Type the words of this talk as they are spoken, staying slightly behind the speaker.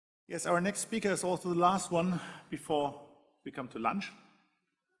Yes, our next speaker is also the last one before we come to lunch.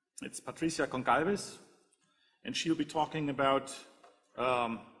 It's Patricia Goncalves, and she'll be talking about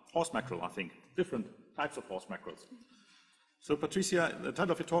horse mackerel, I think, different types of horse mackerels. So Patricia, the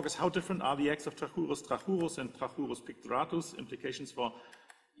title of your talk is How Different Are the Eggs of Trachurus and Trachurus picturatus, Implications for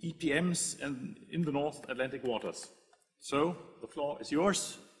EPMs and in the North Atlantic waters. So the floor is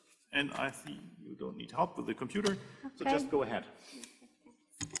yours, and I see you don't need help with the computer, so just go ahead.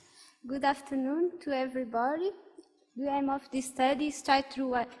 Good afternoon to everybody. The aim of this study is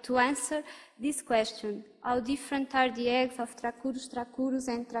to answer this question: how different are the eggs of Trachurus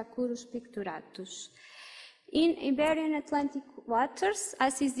and Trachurus picturatus? In Iberian Atlantic waters,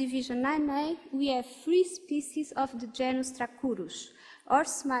 ICES Division 9A, we have 3 species of the genus Trachurus: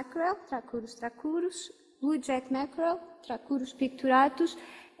 horse mackerel, Trachurus, blue-jack mackerel, Trachurus picturatus,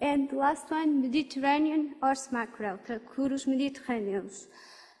 and the last one, Mediterranean horse mackerel, Trachurus mediterraneus.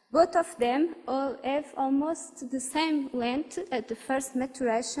 Both of them all have almost the same length at the first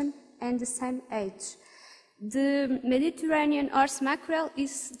maturation and the same age. The Mediterranean horse mackerel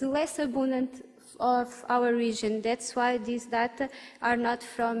is the less abundant of our region. That's why these data are not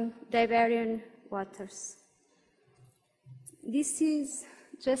from the Iberian waters. This is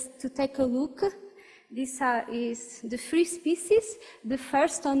just to take a look. This is the 3 species. The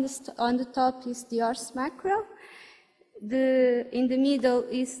first on the top is the horse mackerel. In the middle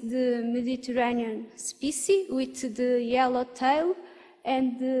is the Mediterranean species with the yellow tail,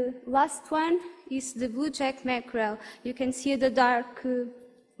 and the last one is the blue-jack mackerel. You can see the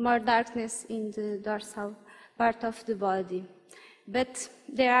more darkness in the dorsal part of the body, but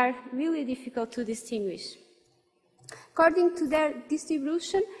they are really difficult to distinguish. According to their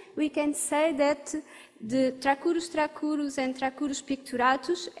distribution, we can say that the Trachurus and Trachurus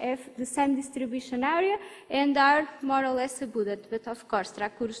picturatus have the same distribution area and are more or less abundant. But of course,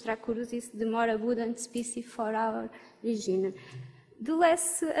 Trachurus is the more abundant species for our region. The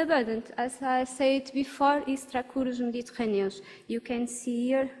less abundant, as I said before, is Trachurus mediterraneus. You can see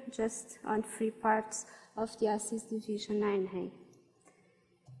here just on 3 parts of the ICES Division 9A.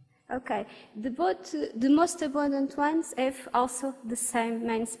 Okay, the most abundant ones have also the same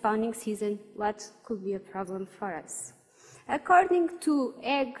main spawning season, what could be a problem for us. According to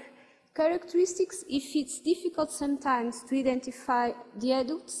egg characteristics, if it's difficult sometimes to identify the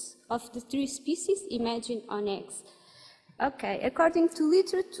adults of the 3 species, imagine on eggs. Okay, according to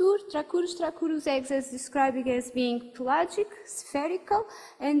literature, Trachurus eggs is described as being pelagic, spherical,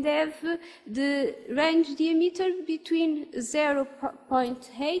 and have the range diameter between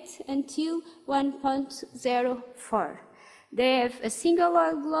 0.8 until 1.04. They have a single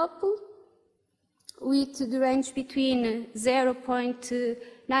globule with the range between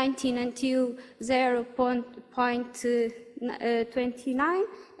 0.19 until 0.29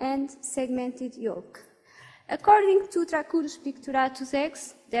 and segmented yolk. According to Trachurus picturatus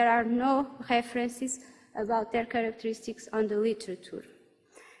eggs, there are no references about their characteristics on the literature.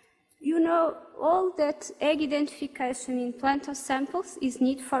 You know all that egg identification in plantar samples is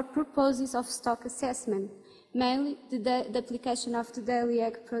needed for purposes of stock assessment, mainly the application of the daily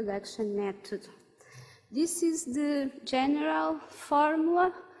egg production method. This is the general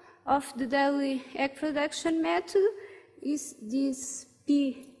formula of the daily egg production method. Is this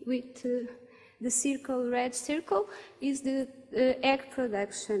P with the red circle is the egg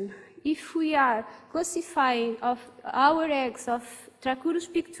production. If we are classifying our eggs of Trachurus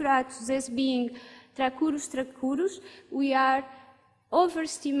picturatus as being Trachurus, we are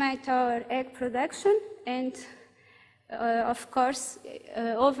overestimate our egg production and, of course,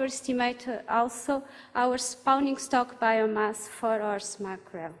 overestimate also our spawning stock biomass for horse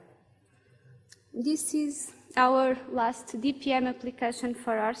mackerel. This is our last DPM application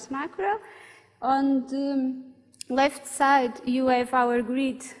for horse mackerel. On the left side, you have our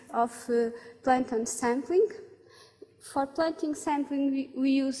grid of plankton sampling. For planting sampling, we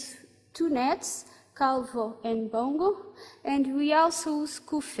use 2 nets, Calvo and Bongo, and we also use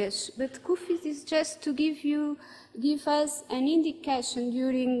Kufish. But Kufish is just to give us an indication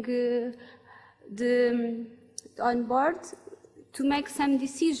during on board to make some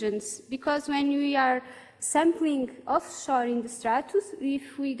decisions. Because when we are sampling offshore in the stratus,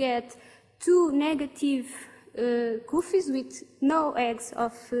 if we get 2 negative Kufish with no eggs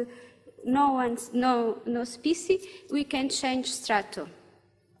of no species, we can change strato.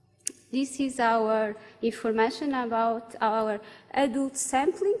 This is our information about our adult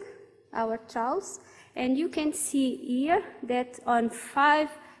sampling, our trawls, and you can see here that on 5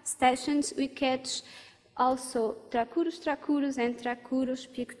 stations we catch also Trachurus and Trachurus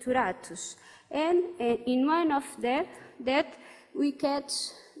picturatus, and in one of that we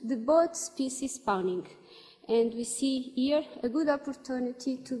catch the both species spawning. And we see here a good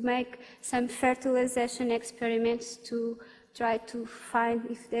opportunity to make some fertilization experiments to try to find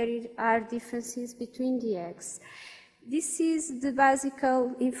if there are differences between the eggs. This is the basic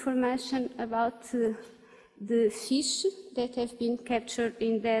information about the fish that have been captured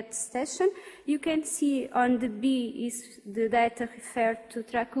in that station. You can see on the B is the data referred to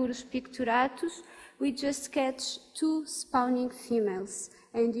Trachurus picturatus. We just catch 2 spawning females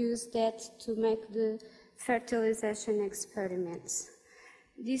and use that to make the fertilization experiments.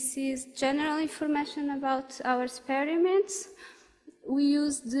 This is general information about our experiments. We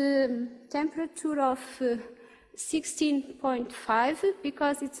use the temperature of 16.5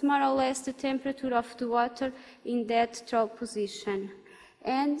 because it's more or less the temperature of the water in that troll position.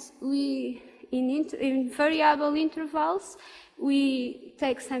 And we, in variable intervals, we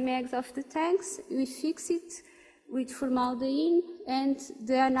take some eggs off the tanks, we fix it with formaldehyde, and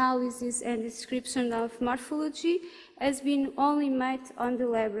the analysis and description of morphology has been only made on the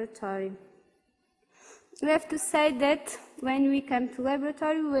laboratory. We have to say that when we come to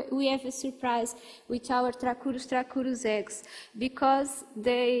laboratory, we have a surprise with our Trachurus eggs because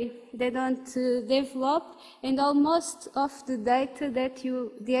they don't develop, and almost of the data that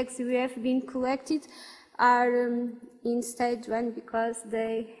the eggs we have been collected are in stage 1 because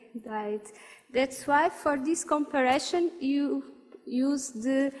they died. That's why for this comparison you use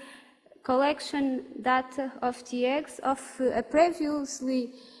the collection data of the eggs of a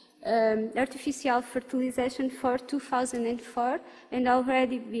previously artificial fertilization for 2004 and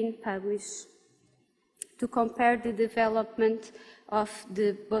already been published to compare the development of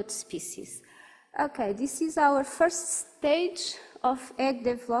the both species. Okay, this is our first stage of egg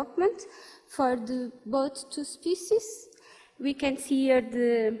development for the both 2 species. We can see here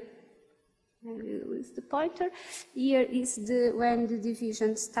I will use the pointer. Here is when the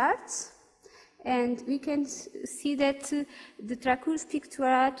division starts. And we can see that the Trachurus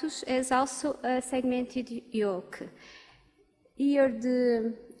picturatus has also a segmented yolk. Here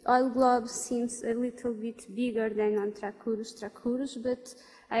the oil globe seems a little bit bigger than on Trachurus, but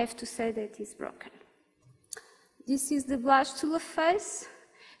I have to say that it's broken. This is the blastula phase.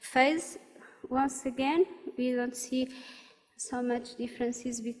 Once again, we don't see so much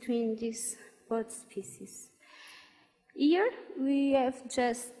differences between these both species. Here we have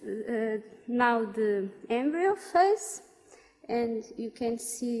just now the embryo phase, and you can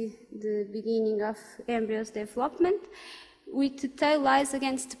see the beginning of embryo's development, with the tail lies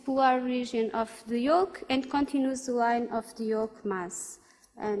against the polar region of the yolk and continues the line of the yolk mass,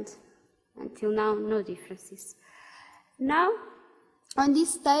 and until now no differences. Now, on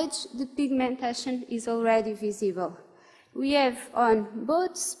this stage, the pigmentation is already visible. We have on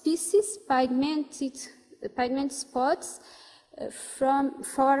both species pigmented spots form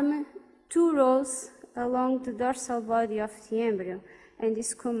 2 rows along the dorsal body of the embryo, and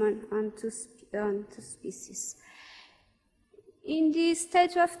is common on two species. In this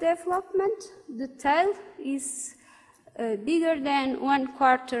stage of development, the tail is bigger than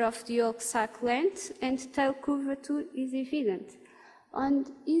 1/4 of the yolk sac length, and tail curvature is evident. On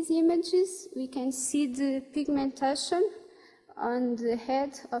these images, we can see the pigmentation on the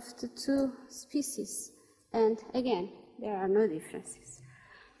head of the 2 species. And again, there are no differences.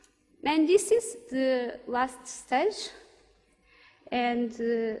 And this is the last stage, and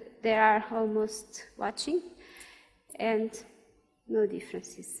they are almost watching, and no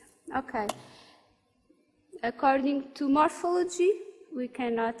differences. Okay. According to morphology, we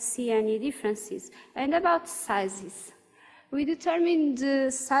cannot see any differences. And about sizes, we determine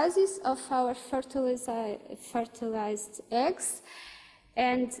the sizes of our fertilized eggs,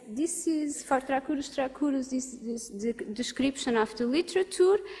 and this is for Trachurus, this is the description of the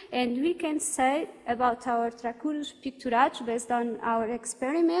literature, and we can say about our Trachurus picturatus, based on our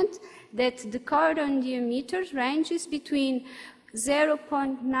experiment, that the cordon diameter ranges between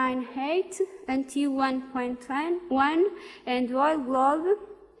 0.98 until 1.1, and oil globe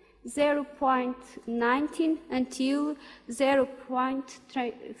 0.19 until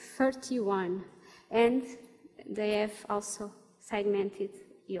 0.31, and they have also segmented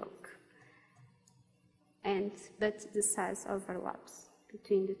yolk, but the size overlaps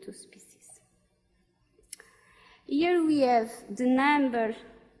between the 2 species. Here we have the number,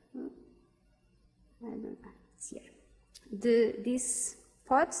 these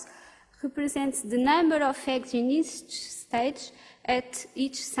pots represents the number of eggs in each stage at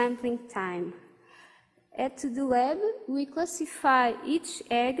each sampling time. At the lab, we classify each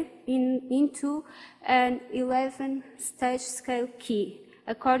egg into an 11-stage scale key,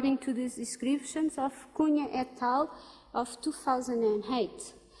 according to the descriptions of Cunha et al. Of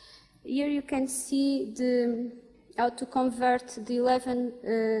 2008. Here you can see how to convert the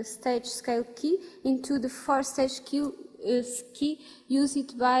 11-stage scale key into the 4-stage key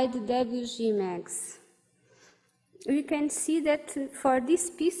used by the WGMAGs. We can see that for this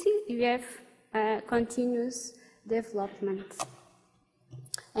species we have continuous development.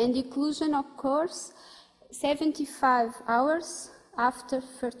 And eclosion occurs 75 hours after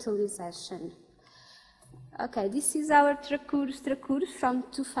fertilization. Okay, this is our Trachurus from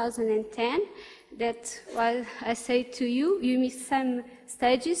 2010. That's why I say to you, you miss some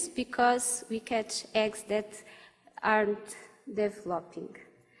stages because we catch eggs that aren't developing.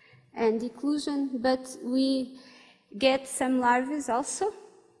 And eclosion, but we get some larvae also.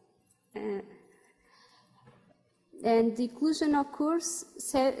 And the eclosion occurs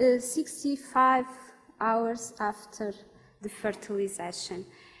 65 hours after the fertilization.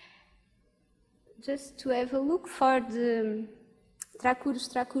 Just to have a look for the Trachurus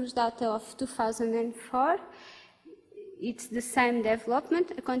data of 2004, it's the same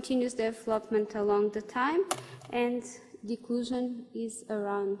development, a continuous development along the time, and the eclosion is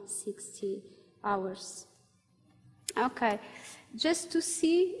around 60 hours. Okay, just to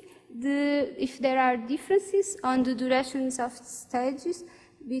see if there are differences on the durations of stages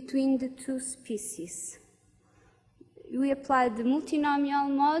between the two species. We applied the multinomial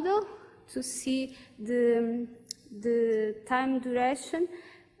model to see the time duration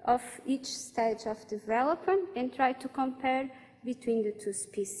of each stage of development and try to compare between the two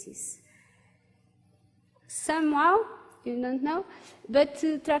species. Somehow, you don't know, but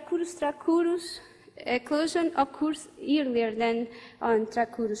Trachurus eclosion occurs earlier than on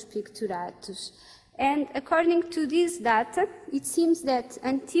Trachurus picturatus. And according to this data, it seems that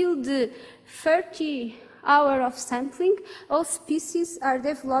until the 30 hour of sampling, all species are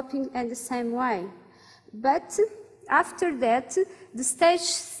developing in the same way. But after that, the stage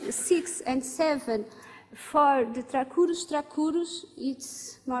 6 and 7 for the Trachurus,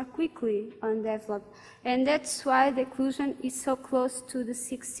 it's more quickly on develop. And that's why the eclosion is so close to the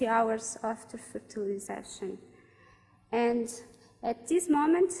 60 hours after fertilization. And at this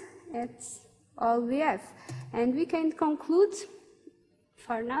moment, that's all we have. And we can conclude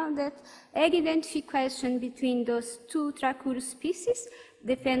for now that egg identification between those two Trachurus species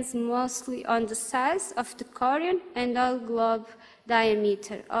depends mostly on the size of the chorion and all globe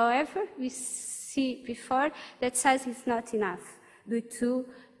diameter. However, we see before that size is not enough due to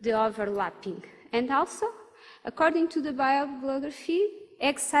the overlapping. And also, according to the bibliography,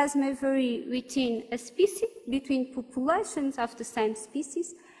 egg size may vary within a species, between populations of the same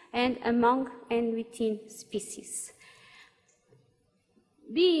species, and among and within species.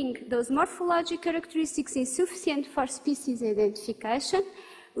 Being those morphologic characteristics insufficient for species identification,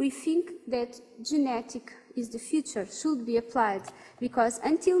 we think that genetic is the future, should be applied, because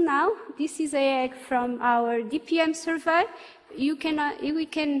until now, this is an egg from our DPM survey. We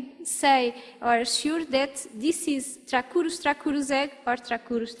can say or assure that this is Trachurus egg or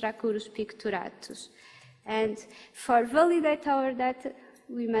Trachurus picturatus. And for validate our data,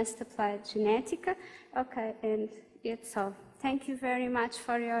 we must apply genetica. Okay, and that's all. Thank you very much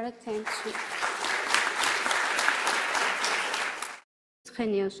for your attention.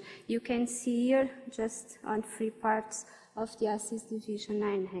 You can see here just on 3 parts of the Assis division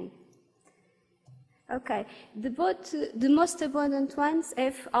 9A. Okay, the most abundant ones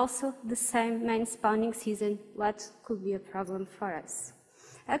have also the same main spawning season, what could be a problem for us.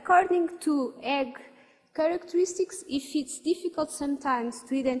 According to egg characteristics, if it's difficult sometimes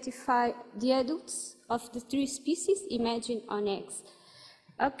to identify the adults of the 3 species, imagine on eggs.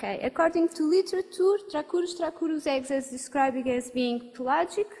 Okay, according to literature, Trachurus eggs is described as being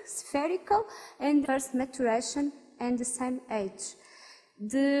pelagic, spherical, and first maturation and the same age.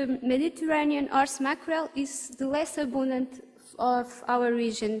 The Mediterranean horse mackerel is the less abundant of our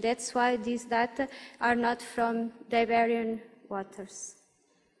region. That's why these data are not from the Iberian waters.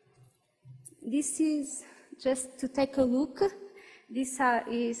 This is just to take a look. This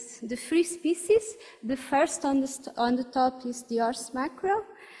is the 3 species. The first on the top is the horse mackerel.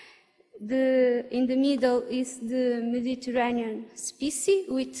 In the middle is the Mediterranean species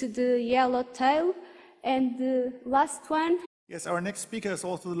with the yellow tail. And the last one. Yes, our next speaker is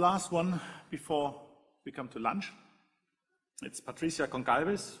also the last one before we come to lunch. It's Patricia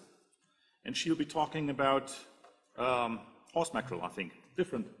Concalves, and she'll be talking about horse mackerel, I think,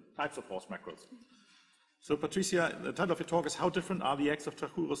 different types of horse mackerels. So Patricia, the title of your talk is How Different Are the Eggs of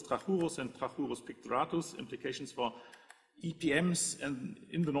Trachurus and Trachurus picturatus, Implications for EPMs and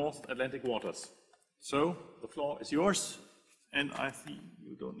in the North Atlantic waters. So the floor is yours, and I see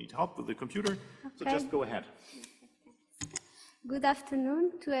you don't need help with the computer, so just go ahead. Good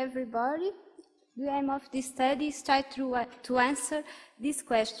afternoon to everybody. The aim of this study is to answer this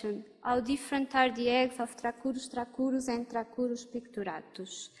question: how different are the eggs of Trachurus and Trachurus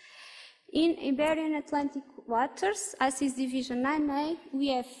picturatus? In Iberian Atlantic waters, as is Division 9A, we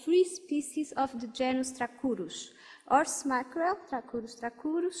have 3 species of the genus Trachurus: horse mackerel,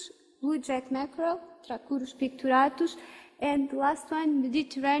 Trachurus, blue-jack mackerel, Trachurus picturatus, and the last one,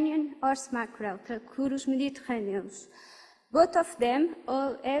 Mediterranean horse mackerel, Trachurus mediterraneus. Both of them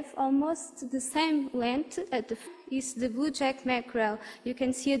have almost the same length. Is the blue-jack mackerel. You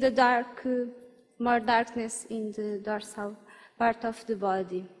can see the more darkness in the dorsal part of the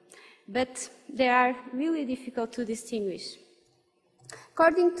body. But they are really difficult to distinguish.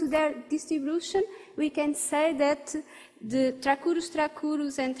 According to their distribution, we can say that the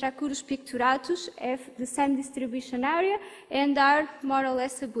Trachurus and Trachurus picturatus have the same distribution area and are more or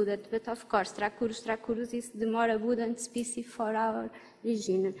less abundant. But of course, Trachurus is the more abundant species for our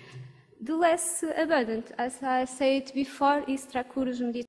region. The less abundant, as I said before, is Trachurus mediterraneus.